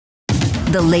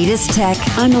The latest tech.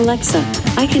 I'm Alexa.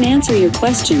 I can answer your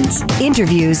questions.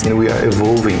 Interviews. And we are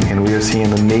evolving, and we are seeing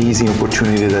an amazing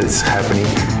opportunity that is happening.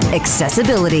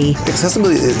 Accessibility.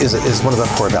 Accessibility is one of our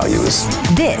core values.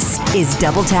 This is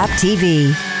Double Tap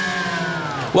TV.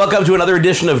 Welcome to another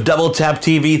edition of Double Tap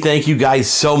TV. Thank you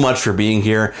guys so much for being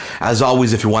here. As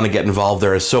always, if you want to get involved,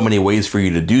 there are so many ways for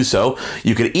you to do so.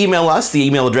 You can email us. The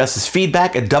email address is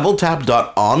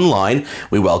feedback@doubletap.online.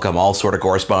 We welcome all sort of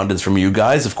correspondence from you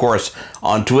guys. Of course,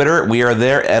 on Twitter, we are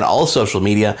there, and all social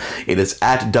media, it is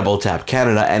at Double Tap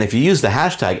Canada. And if you use the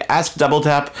hashtag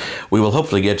AskDoubleTap, we will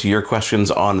hopefully get to your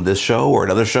questions on this show or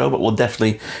another show, but we'll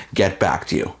definitely get back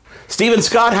to you. Stephen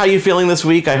Scott, how are you feeling this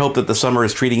week? I hope that the summer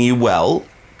is treating you well.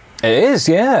 It is,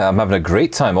 yeah. I'm having a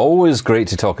great time. Always great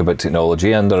to talk about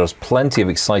technology, and there's plenty of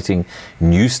exciting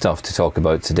new stuff to talk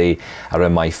about today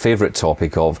around my favourite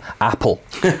topic of Apple.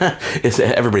 It's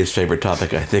everybody's favourite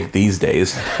topic, I think, these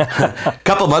days. A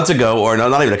couple months ago, or no,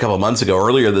 not even a couple months ago,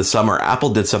 earlier this summer, Apple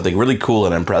did something really cool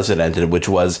and unprecedented, which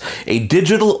was a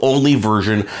digital-only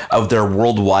version of their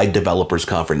Worldwide Developers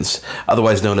Conference,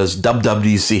 otherwise known as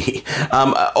WWDC.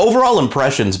 Overall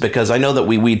impressions, because I know that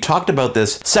we talked about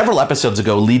this several episodes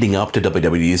ago leading up to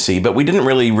WWDC, but we didn't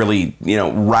really,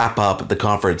 wrap up the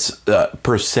conference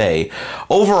per se.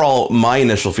 Overall, my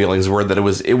initial feelings were that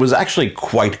it was actually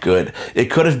quite good.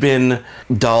 It could have been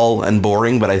dull and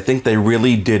boring, but I think they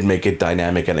really did make it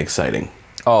dynamic and exciting.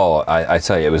 Oh, I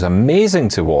tell you, it was amazing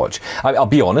to watch. I'll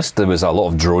be honest, there was a lot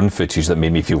of drone footage that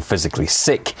made me feel physically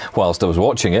sick whilst I was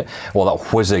watching it. All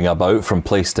that whizzing about from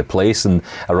place to place and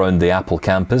around the Apple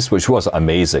campus, which was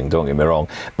amazing, don't get me wrong.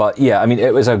 But yeah, I mean,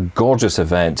 it was a gorgeous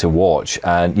event to watch.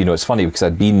 And, you know, it's funny because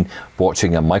I'd been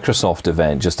watching a Microsoft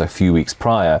event just a few weeks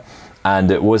prior,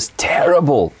 and it was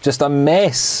terrible, just a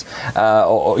mess.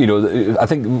 You know, I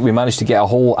think we managed to get a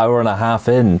whole hour and a half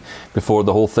in before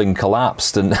the whole thing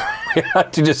collapsed, and we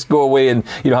had to just go away and,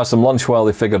 you know, have some lunch while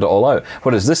they figured it all out.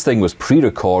 Whereas this thing was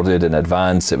pre-recorded in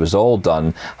advance, it was all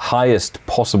done, highest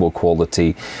possible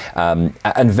quality,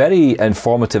 and very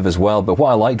informative as well. But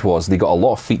what I liked was they got a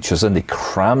lot of features in, they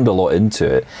crammed a lot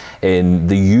into it in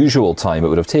the usual time it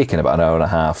would have taken, about an hour and a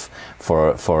half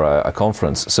for a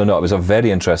conference. So no, it was a very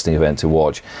interesting event to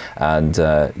watch, and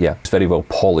yeah, it's very well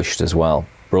polished as well.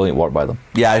 Brilliant work by them.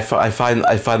 Yeah, I find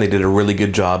they did a really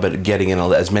good job at getting in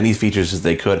as many features as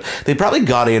they could. They probably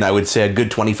got in, I would say, a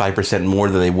good 25% more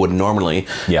than they would normally,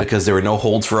 because there were no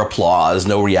holds for applause,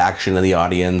 no reaction in the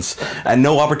audience, and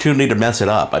no opportunity to mess it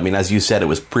up. I mean, as you said, it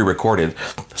was pre-recorded,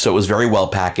 so it was very well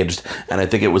packaged, and I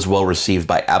think it was well received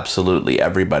by absolutely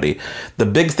everybody. The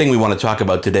big thing we want to talk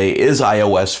about today is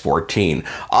iOS 14.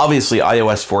 Obviously,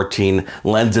 iOS 14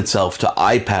 lends itself to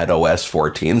iPad OS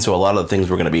 14, so a lot of the things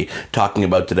we're going to be talking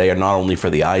about today are not only for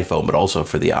the iPhone, but also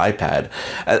for the iPad.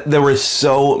 There were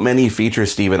so many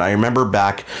features, Stephen. I remember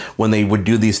back when they would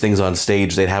do these things on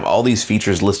stage, they'd have all these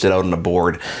features listed out on a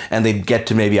board, and they'd get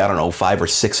to maybe, I don't know, 5 or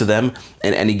 6 of them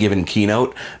in any given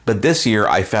keynote. But this year,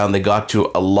 I found they got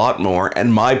to a lot more,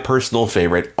 and my personal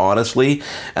favorite, honestly,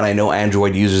 and I know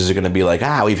Android users are going to be like,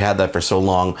 we've had that for so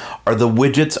long, are the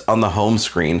widgets on the home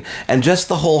screen, and just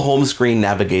the whole home screen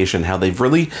navigation, how they've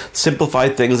really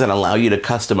simplified things and allow you to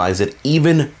customize it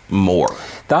even more.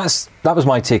 That was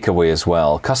my takeaway as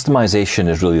well. Customization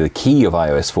is really the key of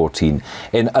iOS 14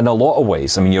 in a lot of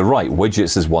ways. I mean, you're right,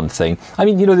 widgets is one thing. I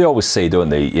mean, you know, they always say, don't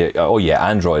they, oh yeah,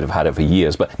 Android have had it for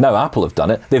years, but now Apple have done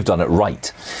it, they've done it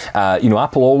right. You know,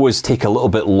 Apple always take a little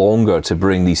bit longer to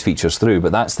bring these features through,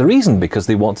 but that's the reason, because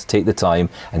they want to take the time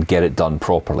and get it done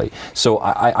properly. So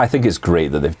I think it's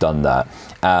great that they've done that.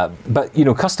 But, you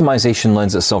know, customization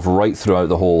lends itself right throughout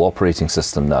the whole operating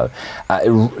system now,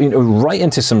 you know, right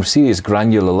into some serious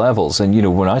granular levels. And, you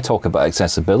know, when I talk about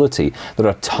accessibility, there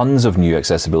are tons of new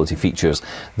accessibility features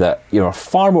that, you know, are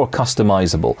far more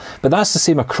customizable. But that's the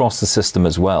same across the system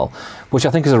as well, which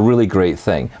I think is a really great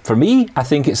thing. For me, I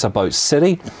think it's about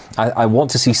Siri. I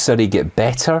want to see Siri get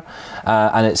better,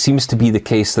 and it seems to be the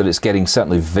case that it's getting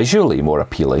certainly visually more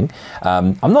appealing.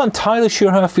 I'm not entirely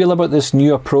sure how I feel about this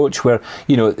new approach where,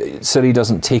 you know, Siri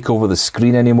doesn't take over the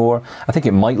screen anymore. I think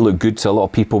it might look good to a lot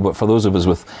of people, but for those of us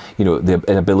with, you know, the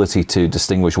inability to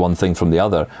distinguish one thing from the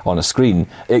other on a screen,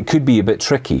 it could be a bit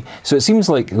tricky. So it seems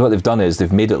like what they've done is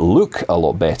they've made it look a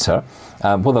lot better.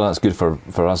 Whether that's good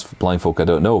for us blind folk, I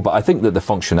don't know. But I think that the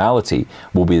functionality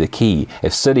will be the key.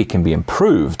 If Siri can be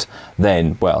improved,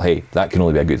 then, well, hey, that can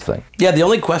only be a good thing. Yeah, the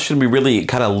only question we really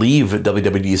kind of leave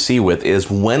WWDC with is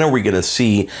when are we going to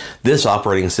see this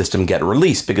operating system get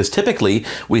released? Because typically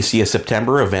we see a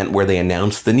September event where they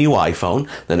announce the new iPhone,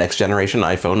 the next generation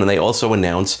iPhone, and they also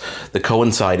announce the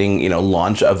coinciding,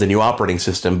 launch of the new operating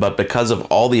system. But because of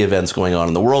all the events going on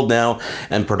in the world now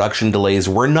and production delays,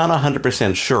 we're not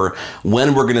 100% sure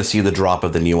when we're going to see the drop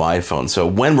of the new iPhone. So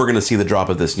when we're going to see the drop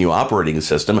of this new operating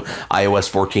system, iOS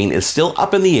 14 is still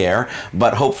up in the air,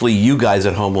 but hopefully you guys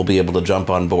at home will be able to jump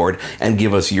on board and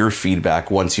give us your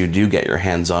feedback once you do get your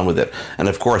hands on with it. And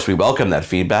of course, we welcome that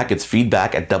feedback. It's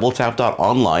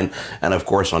feedback@doubletap.online. And of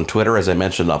course, on Twitter, as I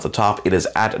mentioned off the top, it is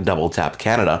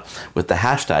 @DoubleTapCanada with the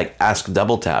hashtag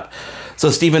AskDoubleTap. So,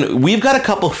 Steven, we've got a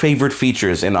couple favorite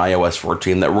features in iOS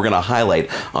 14 that we're going to highlight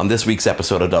on this week's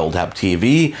episode of Double Tap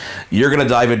TV. You're going to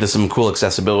dive into some cool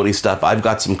accessibility stuff. I've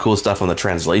got some cool stuff on the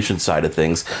translation side of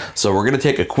things. So we're going to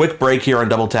take a quick break here on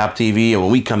Double Tap TV, and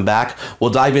when we come back,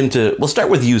 we'll start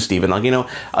with you, Steven.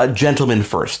 A gentleman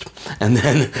first, and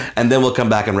then we'll come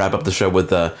back and wrap up the show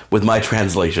with my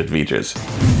translation features.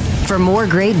 For more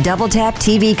great Double Tap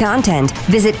TV content,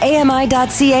 visit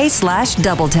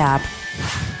ami.ca/doubletap.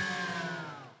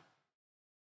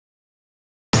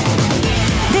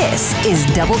 This is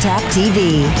Double Tap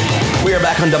TV. We are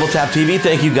back on Double Tap TV.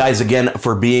 Thank you guys again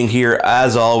for being here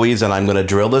as always, and I'm going to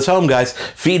drill this home, guys.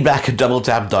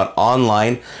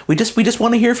 Feedback@doubletap.online. We just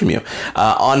want to hear from you.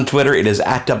 On Twitter, it is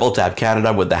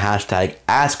 @DoubleTapCanada with the hashtag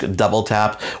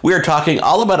AskDoubleTap. We are talking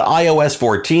all about iOS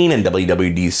 14 and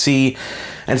WWDC.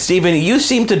 And Steven, you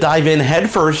seem to dive in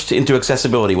headfirst into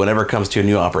accessibility whenever it comes to a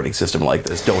new operating system like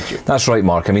this, don't you? That's right,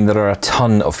 Mark. I mean, there are a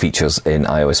ton of features in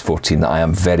iOS 14 that I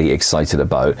am very excited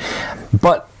about.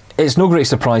 But it's no great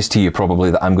surprise to you probably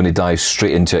that I'm going to dive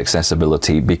straight into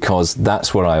accessibility, because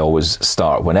that's where I always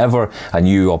start. Whenever a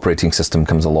new operating system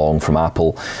comes along from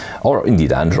Apple, or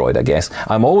indeed Android, I guess,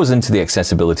 I'm always into the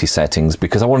accessibility settings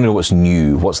because I want to know what's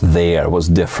new, what's there, what's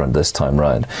different this time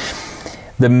around.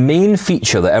 The main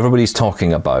feature that everybody's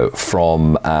talking about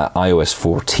from iOS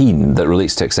 14 that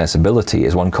relates to accessibility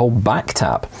is one called Back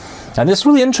Tap. And it's a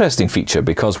really interesting feature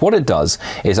because what it does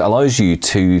is it allows you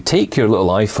to take your little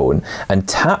iPhone and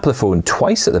tap the phone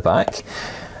twice at the back,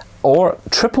 or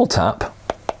triple tap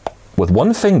with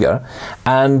one finger,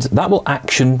 and that will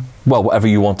action, well, whatever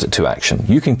you want it to action.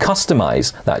 You can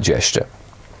customize that gesture.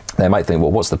 They might think,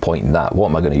 well, what's the point in that? What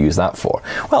am I going to use that for?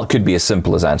 Well, it could be as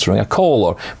simple as answering a call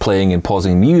or playing and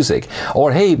pausing music.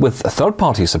 Or, hey, with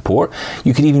third-party support,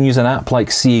 you could even use an app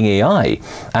like Seeing AI,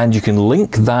 and you can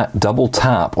link that double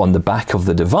tap on the back of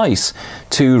the device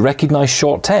to recognize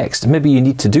short text. Maybe you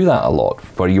need to do that a lot,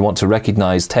 where you want to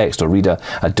recognize text or read a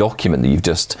document that you've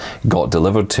just got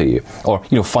delivered to you. Or,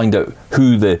 find out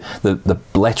who the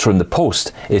letter in the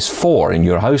post is for in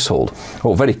your household.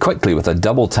 Well, very quickly, with a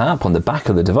double tap on the back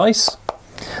of the device,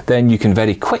 then you can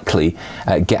very quickly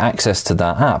get access to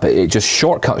that app. It just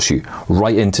shortcuts you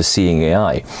right into Seeing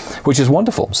AI, which is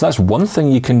wonderful. So that's one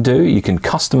thing you can do. You can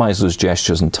customize those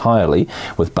gestures entirely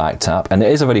with Back Tap, and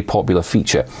it is a very popular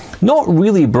feature. Not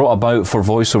really brought about for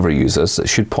voiceover users, I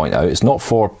should point out. It's not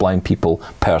for blind people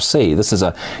per se. This is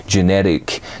a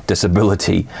generic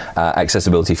disability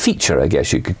accessibility feature, I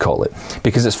guess you could call it,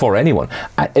 because it's for anyone.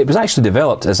 It was actually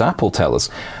developed, as Apple tell us,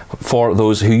 for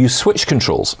those who use switch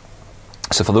controls.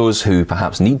 So for those who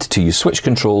perhaps need to use switch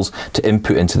controls to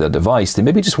input into their device, they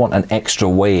maybe just want an extra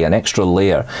way, an extra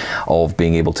layer of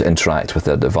being able to interact with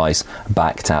their device.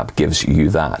 Back Tap gives you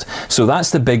that. So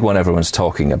that's the big one everyone's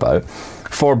talking about.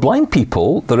 For blind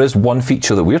people, there is one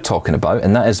feature that we're talking about,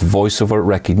 and that is voiceover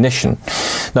recognition.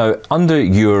 Now, under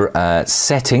your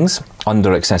settings,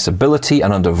 under accessibility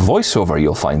and under voiceover,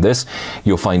 you'll find this.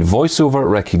 You'll find voiceover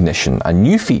recognition, a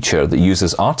new feature that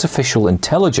uses artificial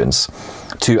intelligence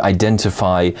to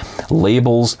identify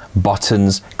labels,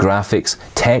 buttons, graphics,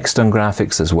 text on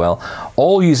graphics as well,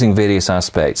 all using various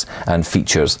aspects and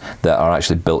features that are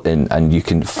actually built in, and you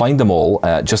can find them all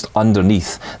just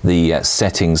underneath the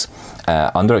settings.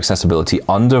 Under accessibility,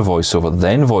 under voiceover,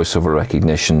 then voiceover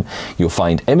recognition, you'll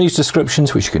find image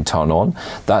descriptions, which you can turn on.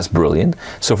 That's brilliant.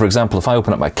 So for example, if I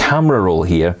open up my camera roll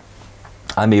here,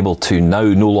 I'm able to now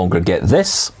no longer get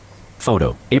this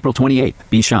photo, April 28th,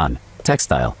 Bishan,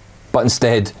 textile, but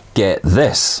instead get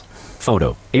this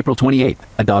photo, April 28th,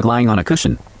 a dog lying on a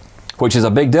cushion, which is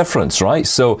a big difference, right?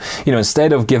 So,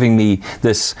 instead of giving me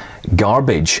this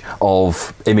garbage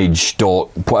of image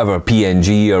dot whatever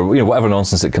PNG or whatever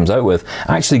nonsense it comes out with,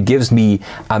 actually gives me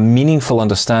a meaningful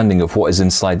understanding of what is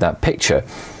inside that picture.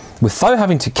 without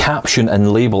having to caption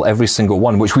and label every single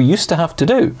one, which we used to have to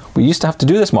do. We used to have to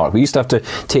do this, Mark. We used to have to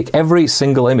take every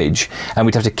single image and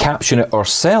we'd have to caption it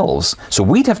ourselves. So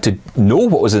we'd have to know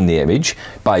what was in the image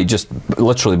by just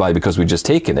literally because we'd just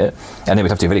taken it, and then we'd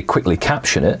have to very quickly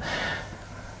caption it.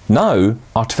 Now,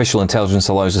 artificial intelligence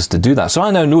allows us to do that. So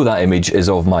I now know that image is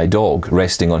of my dog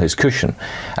resting on his cushion,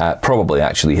 probably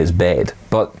actually his bed,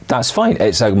 but that's fine.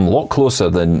 It's a lot closer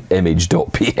than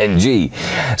image.png.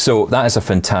 So that is a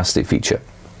fantastic feature.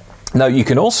 Now, you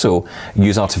can also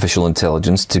use artificial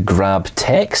intelligence to grab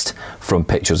text from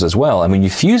pictures as well. And when you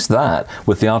fuse that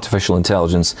with the artificial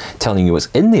intelligence telling you what's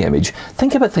in the image,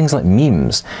 think about things like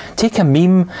memes. Take a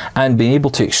meme and be able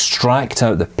to extract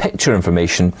out the picture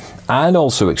information and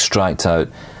also extract out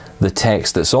the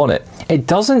text that's on it. It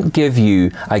doesn't give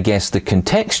you, I guess, the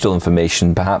contextual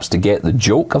information perhaps to get the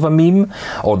joke of a meme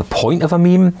or the point of a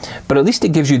meme, but at least it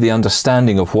gives you the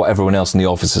understanding of what everyone else in the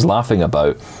office is laughing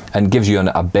about and gives you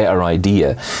a better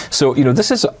idea. So, you know, this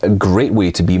is a great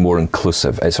way to be more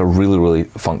inclusive. It's a really, really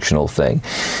functional thing.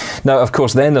 Now, of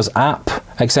course, then there's app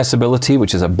accessibility,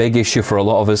 which is a big issue for a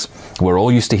lot of us. We're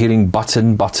all used to hearing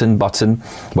button, button, button.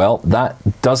 Well, that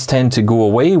does tend to go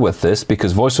away with this,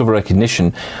 because voice over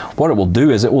recognition, what it will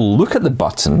do is it will look at the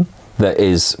button that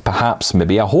is perhaps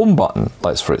maybe a home button,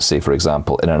 let's say for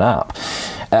example, in an app.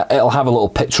 It'll have a little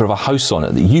picture of a house on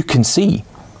it that you can see.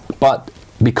 But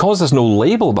because there's no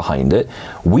label behind it,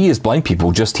 we as blind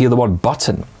people just hear the word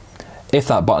button. If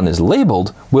that button is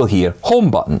labeled, we'll hear home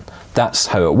button. That's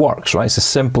how it works, right? It's as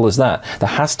simple as that. There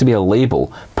has to be a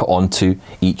label put onto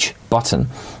each button.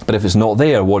 But if it's not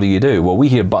there, what do? Well, we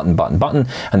hear button, button, button,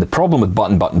 and the problem with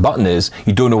button, button, button is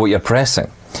you don't know what you're pressing.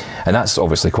 And that's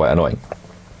obviously quite annoying.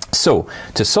 So,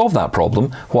 to solve that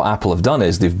problem, what Apple have done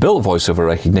is they've built voice over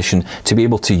recognition to be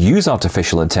able to use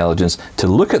artificial intelligence to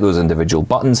look at those individual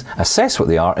buttons, assess what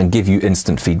they are, and give you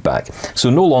instant feedback. So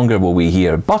no longer will we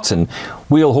hear button,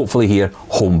 we'll hopefully hear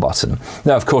home button.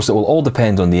 Now, of course, it will all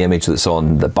depend on the image that's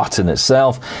on the button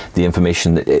itself, the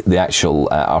information that the actual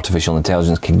artificial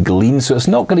intelligence can glean, so it's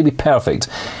not going to be perfect.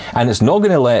 And it's not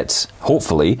going to let,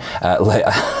 hopefully, let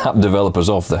app developers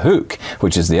off the hook,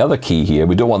 which is the other key here.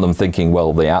 We don't want them thinking,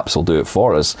 well, the apps will do it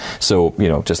for us, so, you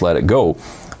know, just let it go.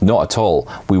 Not at all.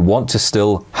 We want to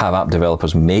still have app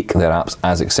developers make their apps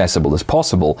as accessible as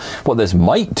possible. What this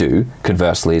might do,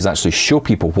 conversely, is actually show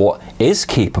people what is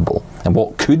capable and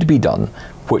what could be done,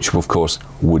 which of course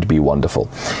would be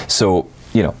wonderful. So,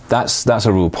 you know, that's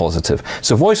a real positive.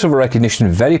 So voice over recognition,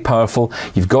 very powerful.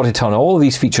 You've got to turn all of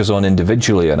these features on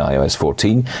individually on iOS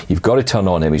 14. You've got to turn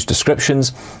on image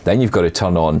descriptions. Then you've got to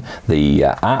turn on the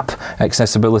app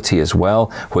accessibility as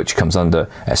well, which comes under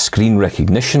screen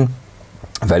recognition.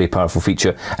 Very powerful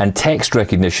feature. And text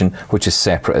recognition, which is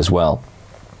separate as well.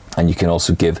 And you can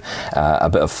also give a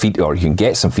bit of feedback, or you can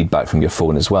get some feedback from your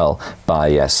phone as well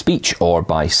by speech or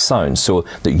by sound, so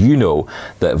that you know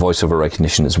that voice over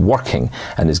recognition is working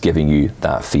and is giving you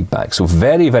that feedback. So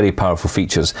very, very powerful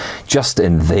features just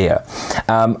in there.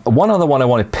 One other one I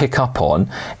want to pick up on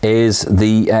is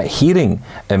the hearing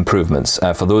improvements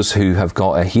for those who have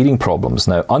got hearing problems.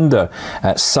 Now, under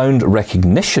sound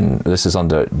recognition, this is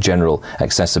under general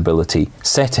accessibility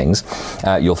settings,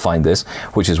 you'll find this,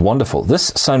 which is wonderful. This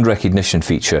sound recognition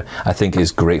feature, I think,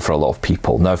 is great for a lot of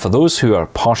people. Now, for those who are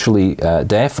partially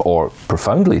deaf or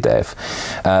profoundly deaf,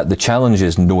 the challenge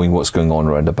is knowing what's going on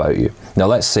around about you. Now,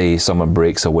 let's say someone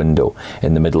breaks a window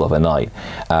in the middle of the night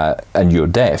and you're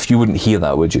deaf. You wouldn't hear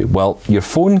that, would you? Well, your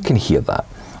phone can hear that,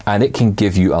 and it can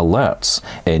give you alerts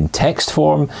in text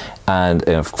form and,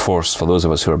 of course, for those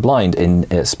of us who are blind,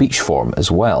 in speech form as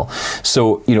well.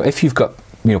 So, you know, if you've got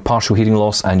partial hearing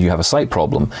loss and you have a sight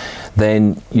problem,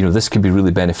 then, you know, this could be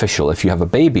really beneficial. If you have a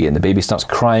baby and the baby starts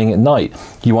crying at night,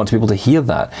 you want to be able to hear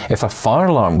that. If a fire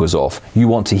alarm goes off, you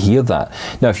want to hear that.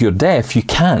 Now, if you're deaf, you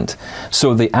can't.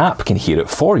 So the app can hear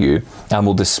it for you and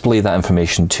will display that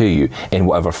information to you in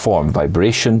whatever form,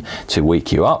 vibration to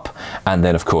wake you up, and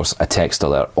then, of course, a text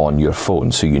alert on your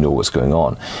phone so you know what's going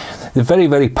on. The very,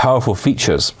 very powerful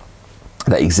features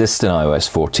that exist in iOS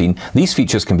 14. These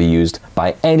features can be used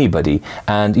by anybody,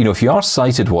 and, you know, if you are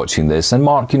sighted watching this, and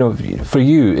Mark, you know, for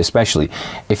you especially,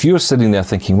 if you're sitting there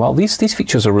thinking, well, these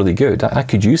features are really good, I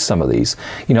could use some of these.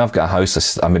 You know, I've got a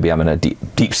house, maybe I'm in a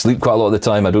deep sleep quite a lot of the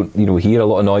time, I don't, you know, hear a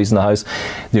lot of noise in the house.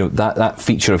 You know, that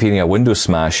feature of hearing a window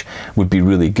smash would be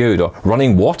really good. Or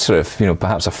running water, if, you know,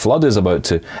 perhaps a flood is about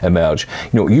to emerge.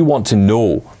 You know, you want to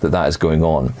know that that is going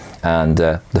on, and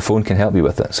the phone can help you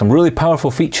with it. Some really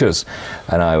powerful features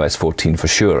and iOS 14 for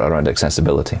sure around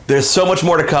accessibility. There's so much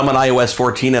more to come on iOS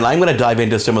 14, and I'm going to dive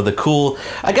into some of the cool,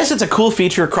 I guess it's a cool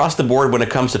feature across the board when it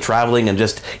comes to traveling and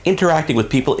just interacting with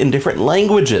people in different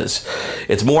languages.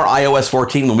 It's more iOS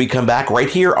 14 when we come back right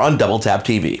here on Double Tap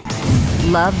TV.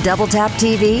 Love Double Tap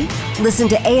TV? Listen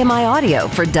to AMI Audio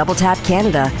for Double Tap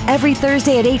Canada every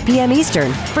Thursday at 8 p.m.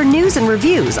 Eastern for news and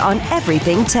reviews on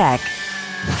everything tech.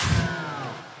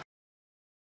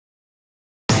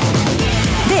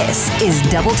 This is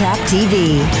Double Tap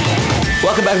TV.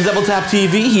 Welcome back to Double Tap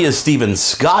TV. He is Steven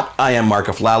Scott. I am Marc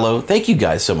Aflalo. Thank you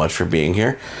guys so much for being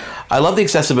here. I love the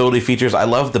accessibility features. I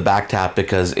love the back tap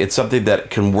because it's something that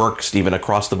can work, Steven,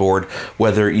 across the board,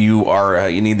 whether you are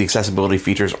you need the accessibility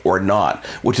features or not,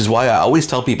 which is why I always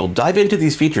tell people dive into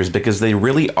these features because they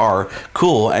really are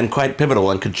cool and quite pivotal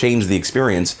and could change the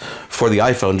experience for the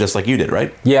iPhone just like you did,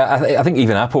 right? Yeah, I think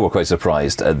even Apple were quite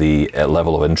surprised at the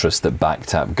level of interest that back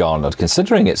tap garnered,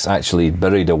 considering it's actually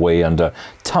buried away under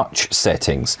touch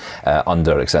settings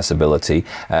under accessibility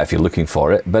if you're looking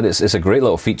for it. But it's a great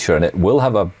little feature, and it will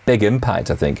have a big impact,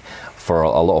 I think, for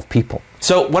a lot of people.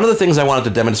 So one of the things I wanted to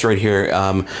demonstrate here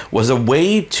was a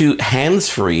way to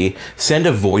hands-free send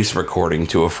a voice recording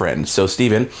to a friend. So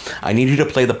Steven, I need you to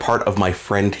play the part of my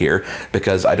friend here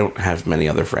because I don't have many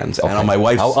other friends. Okay. And on my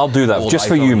wife's I'll do that just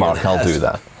for you, Mark. I'll do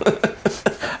that.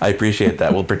 I appreciate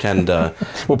that. We'll pretend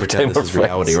we'll pretend this is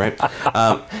reality, right?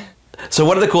 So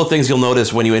one of the cool things you'll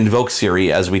notice when you invoke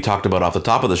Siri, as we talked about off the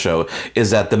top of the show,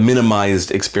 is that the minimized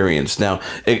experience. Now,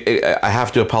 I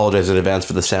have to apologize in advance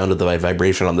for the sound of the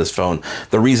vibration on this phone.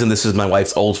 The reason this is my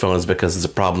wife's old phone is because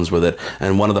there's problems with it.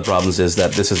 And one of the problems is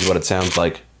that this is what it sounds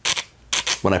like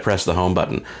when I press the home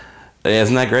button.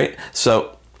 Isn't that great?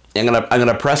 So I'm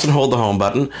gonna press and hold the home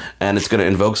button, and it's gonna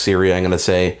invoke Siri. I'm gonna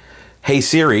say, "Hey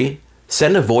Siri,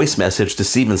 send a voice message to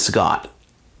Steven Scott."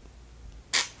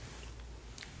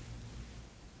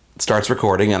 Starts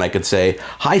recording, and I could say,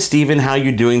 "Hi Steven, how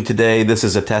you doing today? This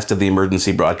is a test of the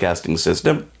emergency broadcasting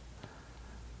system."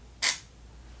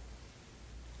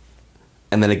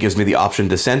 And then it gives me the option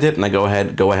to send it, and I go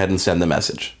ahead and send the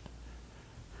message.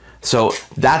 So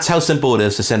that's how simple it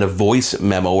is to send a voice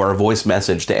memo or a voice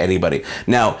message to anybody.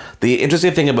 Now, the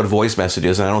interesting thing about voice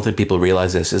messages, and I don't think people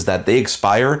realize this, is that they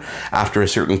expire after a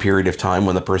certain period of time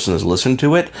when the person has listened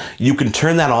to it. You can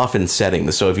turn that off in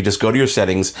settings. So if you just go to your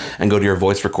settings and go to your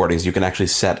voice recordings, you can actually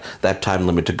set that time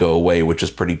limit to go away, which is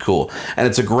pretty cool. And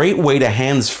it's a great way to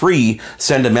hands-free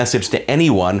send a message to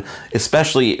anyone,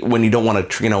 especially when you don't want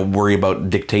to, worry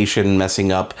about dictation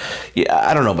messing up. Yeah,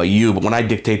 I don't know about you, but when I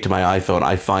dictate to my iPhone,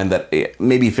 I find that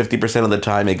maybe 50% of the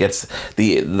time it gets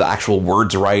the actual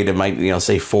words right. It might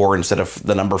say 4 instead of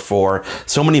the number 4.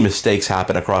 So many mistakes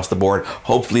happen across the board.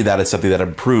 Hopefully that is something that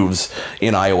improves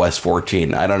in iOS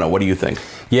 14. I don't know. What do you think?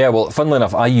 Yeah, well, funnily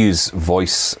enough, I use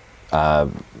voice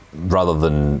rather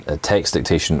than text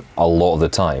dictation a lot of the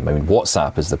time. I mean,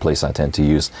 WhatsApp is the place I tend to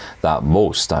use that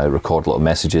most. I record little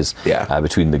messages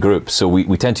between the groups. So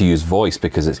we tend to use voice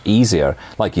because it's easier.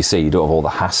 Like you say, you don't have all the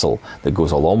hassle that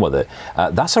goes along with it.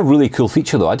 That's a really cool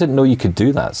feature, though. I didn't know you could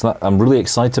do that. So I'm really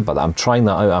excited about that. I'm trying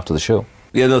that out after the show.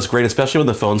 Yeah, that's great, especially when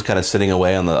the phone's kind of sitting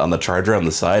away on the charger on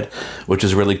the side, which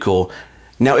is really cool.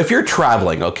 Now, if you're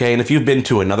traveling, okay, and if you've been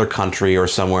to another country or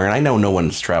somewhere, and I know no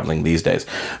one's traveling these days,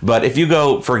 but if you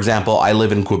go, for example, I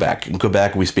live in Quebec. In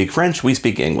Quebec, we speak French, we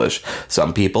speak English.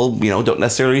 Some people, don't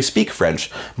necessarily speak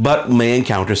French, but may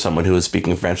encounter someone who is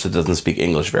speaking French that doesn't speak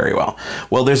English very well.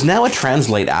 Well, there's now a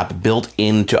Translate app built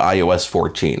into iOS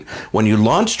 14. When you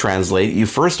launch Translate, you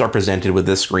first are presented with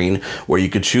this screen where you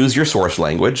could choose your source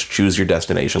language, choose your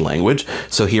destination language.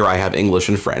 So here I have English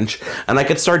and French, and I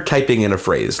could start typing in a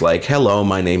phrase like, "Hello,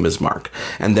 my name is Mark."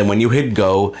 And then when you hit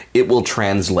go, it will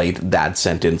translate that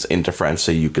sentence into French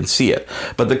so you can see it.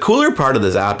 But the cooler part of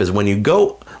this app is when you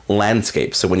go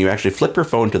landscape. So when you actually flip your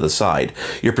phone to the side,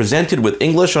 you're presented with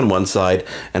English on one side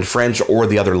and French or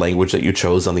the other language that you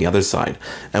chose on the other side.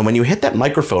 And when you hit that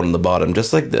microphone on the bottom,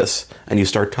 just like this, and you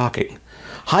start talking,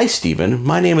 "Hi, Steven,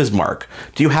 my name is Mark.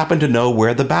 Do you happen to know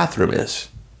where the bathroom is?"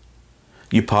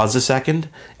 You pause a second,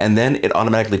 and then it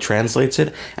automatically translates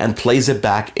it and plays it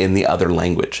back in the other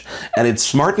language. And it's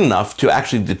smart enough to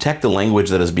actually detect the language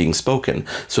that is being spoken.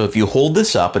 So if you hold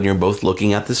this up and you're both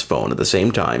looking at this phone at the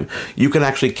same time, you can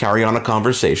actually carry on a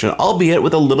conversation, albeit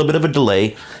with a little bit of a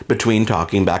delay between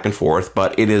talking back and forth,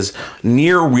 but it is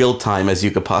near real time as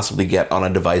you could possibly get on a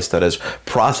device that is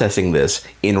processing this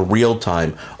in real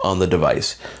time on the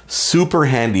device. Super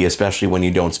handy, especially when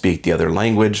you don't speak the other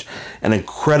language. An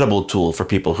incredible tool for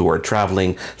people who are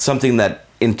traveling, something that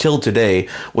until today,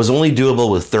 was only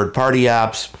doable with third-party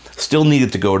apps, still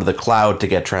needed to go to the cloud to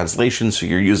get translation, so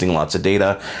you're using lots of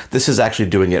data. This is actually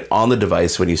doing it on the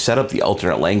device. When you set up the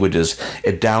alternate languages,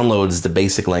 it downloads the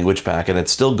basic language pack, and it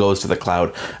still goes to the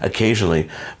cloud occasionally.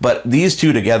 But these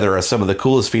two together are some of the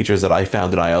coolest features that I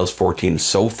found in iOS 14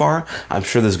 so far. I'm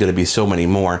sure there's going to be so many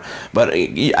more, but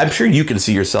I'm sure you can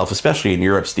see yourself, especially in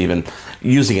Europe, Stephen,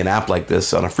 using an app like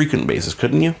this on a frequent basis,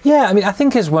 couldn't you? Yeah, I mean, I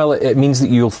think as well it means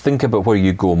that you'll think about where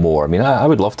you go more. I mean, I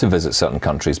would love to visit certain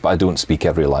countries, but I don't speak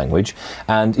every language.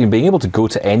 And being able to go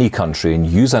to any country and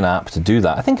use an app to do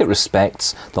that, I think it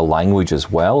respects the language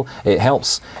as well. It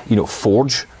helps,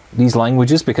 forge these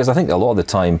languages, because I think a lot of the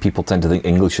time people tend to think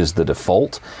English is the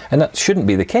default, and that shouldn't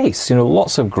be the case.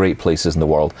 Lots of great places in the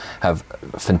world have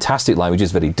fantastic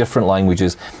languages, very different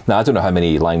languages. Now, I don't know how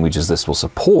many languages this will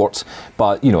support,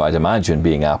 but I'd imagine,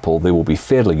 being Apple, they will be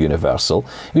fairly universal.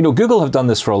 Google have done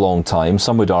this for a long time.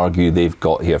 Some would argue they've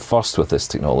got here first with this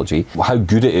technology. How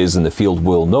good it is in the field,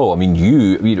 we'll know. I mean,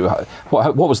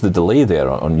 what was the delay there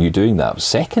on you doing that?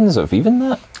 Seconds of even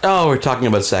that? Oh, we're talking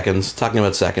about seconds. I mean,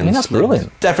 that's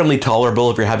brilliant. Definitely tolerable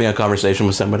if you're having a conversation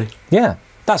with somebody. Yeah,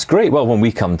 that's great. Well, when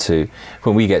we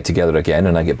get together again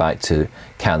and I get back to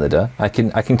Canada, I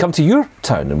can come to your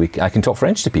town and I can talk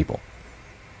French to people.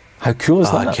 How cool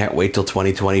is that? I can't wait till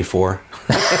 2024.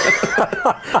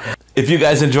 If you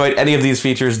guys enjoyed any of these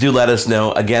features, do let us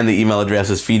know. Again, the email address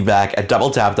is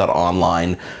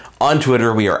feedback@doubletap.online. On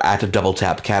Twitter, we are at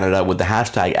DoubleTapCanada with the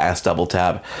hashtag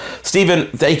AskDoubleTap. Stephen,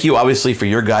 thank you, obviously, for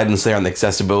your guidance there on the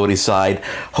accessibility side.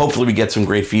 Hopefully, we get some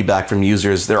great feedback from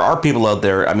users. There are people out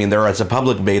there, there is a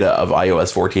public beta of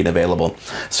iOS 14 available.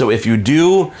 So if you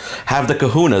do have the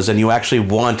kahunas and you actually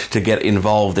want to get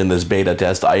involved in this beta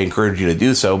test, I encourage you to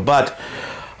do so. But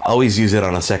always use it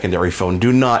on a secondary phone.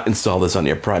 Do not install this on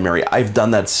your primary. I've done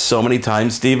that so many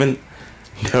times, Stephen.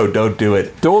 No, don't do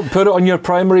it. Don't put it on your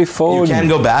primary phone. You can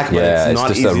go back, but it's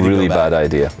not easy to go back. It's just a really bad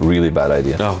idea. Really bad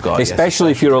idea. Oh, God. Especially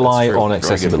if you rely on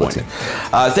accessibility.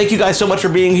 Thank you guys so much for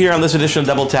being here on this edition of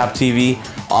Double Tap TV.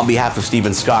 On behalf of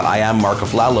Stephen Scott, I am Marc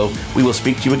Aflalo. We will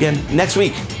speak to you again next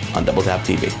week on Double Tap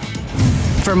TV.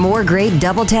 For more great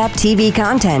Double Tap TV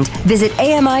content, visit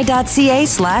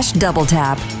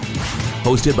ami.ca/doubletap.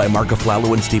 Hosted by Marc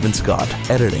Aflalo and Stephen Scott.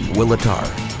 Editing, Will Attar.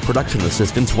 Production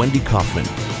assistants, Wendy Kaufman.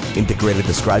 Integrated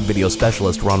Described Video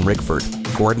Specialist, Ron Rickford.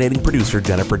 Coordinating Producer,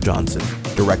 Jennifer Johnson.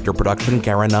 Director Production,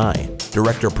 Karen Nye.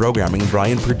 Director Programming,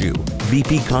 Brian Perdue.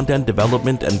 VP Content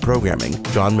Development and Programming,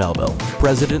 John Melville.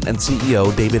 President and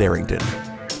CEO, David Arrington.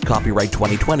 Copyright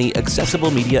 2020,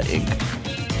 Accessible Media, Inc.